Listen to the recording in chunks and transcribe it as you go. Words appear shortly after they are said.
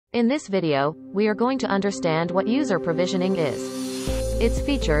In this video, we are going to understand what user provisioning is, its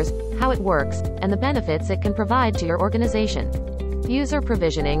features, how it works, and the benefits it can provide to your organization. User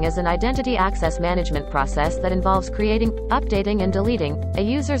provisioning is an identity access management process that involves creating, updating and deleting a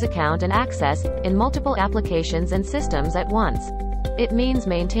user's account and access in multiple applications and systems at once. It means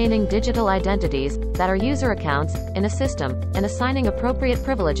maintaining digital identities that are user accounts in a system and assigning appropriate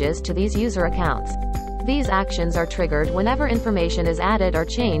privileges to these user accounts. These actions are triggered whenever information is added or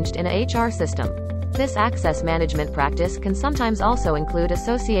changed in a HR system. This access management practice can sometimes also include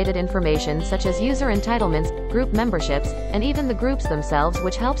associated information such as user entitlements, group memberships, and even the groups themselves,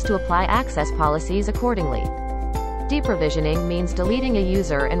 which helps to apply access policies accordingly. Deprovisioning means deleting a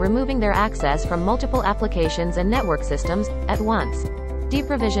user and removing their access from multiple applications and network systems at once.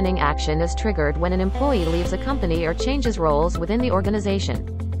 Deprovisioning action is triggered when an employee leaves a company or changes roles within the organization.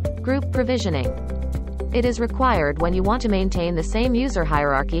 Group provisioning. It is required when you want to maintain the same user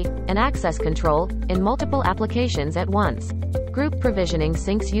hierarchy and access control in multiple applications at once. Group provisioning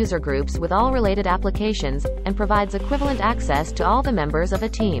syncs user groups with all related applications and provides equivalent access to all the members of a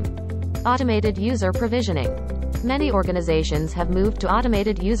team. Automated user provisioning. Many organizations have moved to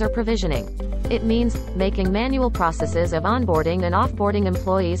automated user provisioning. It means making manual processes of onboarding and offboarding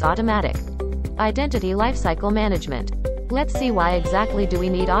employees automatic. Identity lifecycle management. Let's see why exactly do we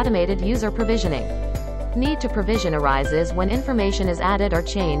need automated user provisioning. Need to provision arises when information is added or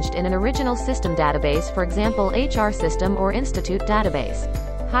changed in an original system database, for example HR system or institute database.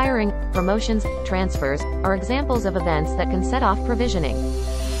 Hiring, promotions, transfers are examples of events that can set off provisioning.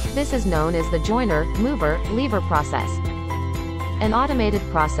 This is known as the joiner, mover, leaver process. An automated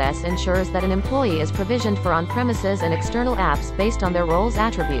process ensures that an employee is provisioned for on-premises and external apps based on their role's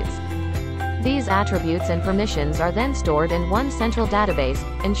attributes. These attributes and permissions are then stored in one central database,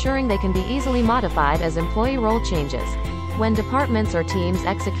 ensuring they can be easily modified as employee role changes. When departments or teams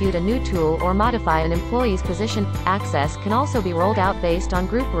execute a new tool or modify an employee's position, access can also be rolled out based on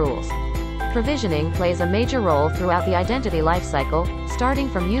group rules. Provisioning plays a major role throughout the identity lifecycle, starting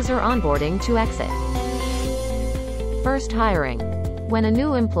from user onboarding to exit. First, hiring. When a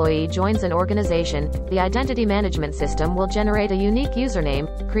new employee joins an organization, the identity management system will generate a unique username,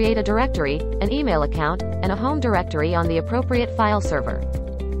 create a directory, an email account, and a home directory on the appropriate file server.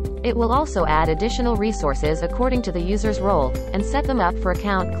 It will also add additional resources according to the user's role, and set them up for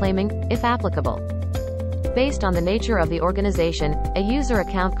account claiming, if applicable. Based on the nature of the organization, a user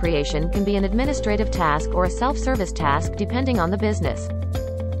account creation can be an administrative task or a self-service task depending on the business.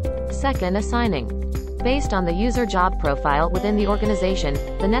 Second, assigning. Based on the user job profile within the organization,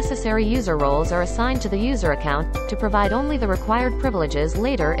 the necessary user roles are assigned to the user account to provide only the required privileges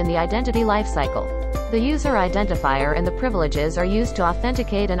later in the identity lifecycle. The user identifier and the privileges are used to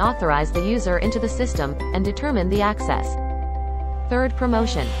authenticate and authorize the user into the system and determine the access. Third,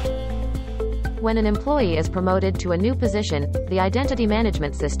 promotion. When an employee is promoted to a new position, the identity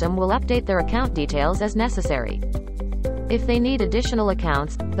management system will update their account details as necessary. If they need additional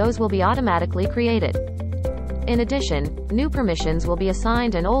accounts, those will be automatically created. In addition, new permissions will be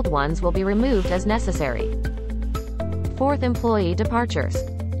assigned and old ones will be removed as necessary. Fourth, employee departures.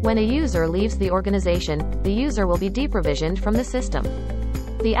 When a user leaves the organization, the user will be deprovisioned from the system.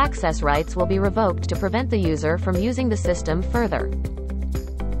 The access rights will be revoked to prevent the user from using the system further.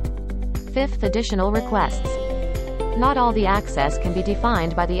 Fifth, additional requests. Not all the access can be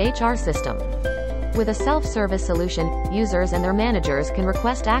defined by the HR system. With a self-service solution, users and their managers can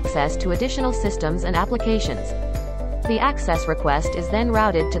request access to additional systems and applications. The access request is then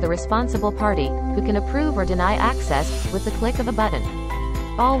routed to the responsible party, who can approve or deny access with the click of a button,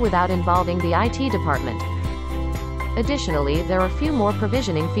 all without involving the IT department. Additionally, there are a few more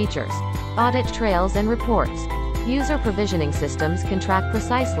provisioning features. Audit trails and reports. User provisioning systems can track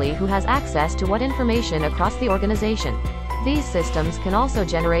precisely who has access to what information across the organization. These systems can also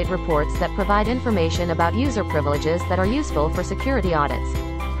generate reports that provide information about user privileges that are useful for security audits.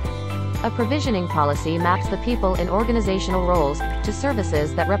 A provisioning policy maps the people in organizational roles to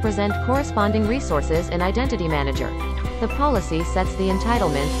services that represent corresponding resources in Identity Manager. The policy sets the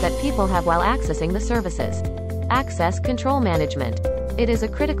entitlements that people have while accessing the services. Access control management. It is a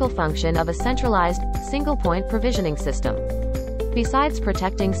critical function of a centralized, single-point provisioning system. Besides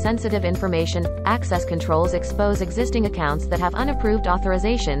protecting sensitive information, access controls expose existing accounts that have unapproved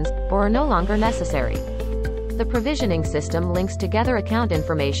authorizations, or are no longer necessary. The provisioning system links together account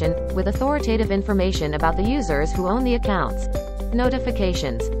information with authoritative information about the users who own the accounts.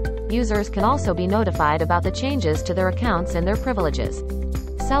 Notifications. Users can also be notified about the changes to their accounts and their privileges.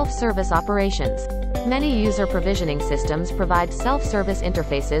 Self-service operations. Many user provisioning systems provide self-service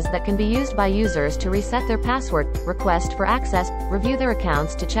interfaces that can be used by users to reset their password, request for access, review their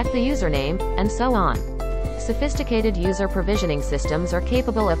accounts to check the username, and so on. Sophisticated user provisioning systems are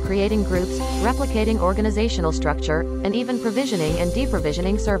capable of creating groups, replicating organizational structure, and even provisioning and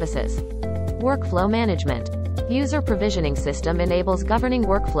deprovisioning services. Workflow management. User provisioning system enables governing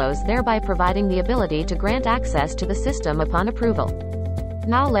workflows, thereby providing the ability to grant access to the system upon approval.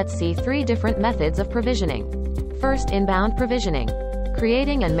 Now let's see 3 different methods of provisioning. First, inbound provisioning.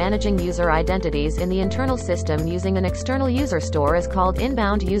 Creating and managing user identities in the internal system using an external user store is called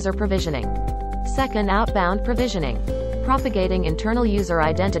inbound user provisioning. Second, outbound provisioning. Propagating internal user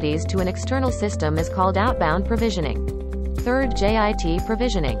identities to an external system is called outbound provisioning. Third, JIT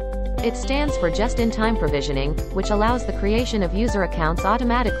provisioning. It stands for just-in-time provisioning, which allows the creation of user accounts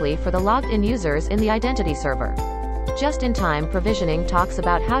automatically for the logged-in users in the identity server. Just-in-time provisioning talks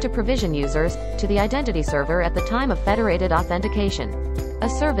about how to provision users to the identity server at the time of federated authentication. A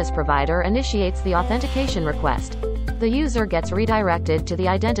service provider initiates the authentication request. The user gets redirected to the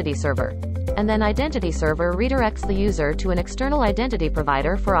identity server. And then identity server redirects the user to an external identity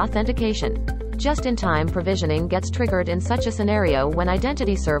provider for authentication. Just-in-time provisioning gets triggered in such a scenario when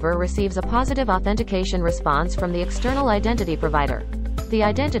identity server receives a positive authentication response from the external identity provider. The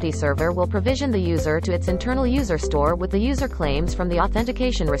identity server will provision the user to its internal user store with the user claims from the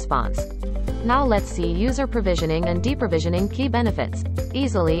authentication response. Now let's see user provisioning and deprovisioning key benefits.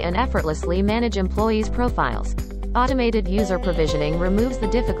 Easily and effortlessly manage employees' profiles. Automated user provisioning removes the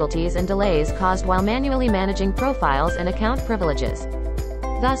difficulties and delays caused while manually managing profiles and account privileges,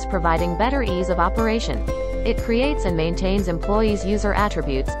 thus providing better ease of operation. It creates and maintains employees' user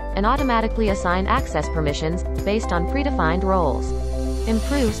attributes, and automatically assign access permissions, based on predefined roles.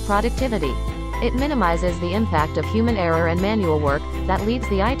 Improves productivity. It minimizes the impact of human error and manual work, that leads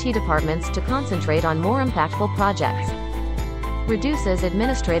the IT departments to concentrate on more impactful projects. Reduces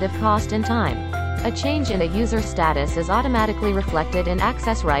administrative cost and time. A change in a user status is automatically reflected in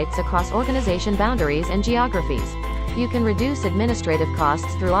access rights across organization boundaries and geographies. You can reduce administrative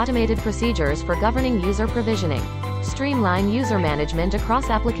costs through automated procedures for governing user provisioning. Streamline user management across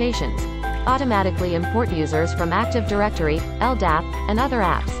applications. Automatically import users from Active Directory, LDAP, and other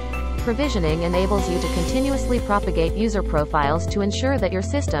apps. Provisioning enables you to continuously propagate user profiles to ensure that your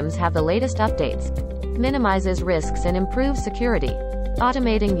systems have the latest updates. Minimizes risks and improves security.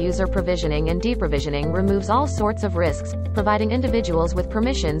 Automating user provisioning and deprovisioning removes all sorts of risks, providing individuals with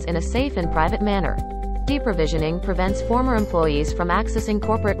permissions in a safe and private manner. Deprovisioning prevents former employees from accessing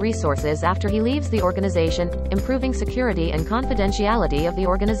corporate resources after he leaves the organization, improving security and confidentiality of the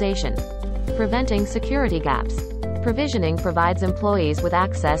organization. Preventing security gaps. Provisioning provides employees with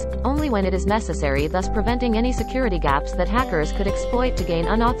access only when it is necessary, thus preventing any security gaps that hackers could exploit to gain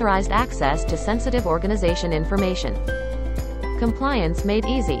unauthorized access to sensitive organization information. Compliance made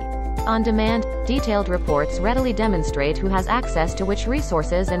easy. On demand, detailed reports readily demonstrate who has access to which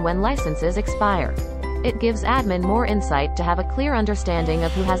resources and when licenses expire. It gives admin more insight to have a clear understanding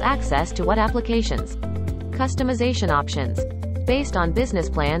of who has access to what applications. Customization options. Based on business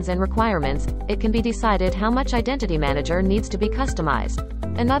plans and requirements, it can be decided how much Identity Manager needs to be customized.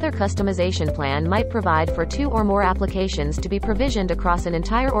 Another customization plan might provide for 2 or more applications to be provisioned across an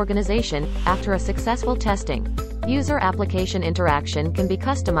entire organization, after a successful testing. User application interaction can be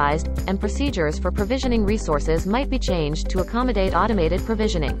customized, and procedures for provisioning resources might be changed to accommodate automated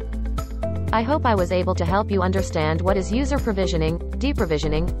provisioning. I hope I was able to help you understand what is user provisioning,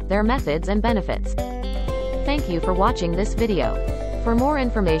 deprovisioning, their methods and benefits. Thank you for watching this video. For more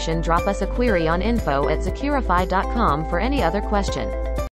information, drop us a query on info@securify.com for any other question.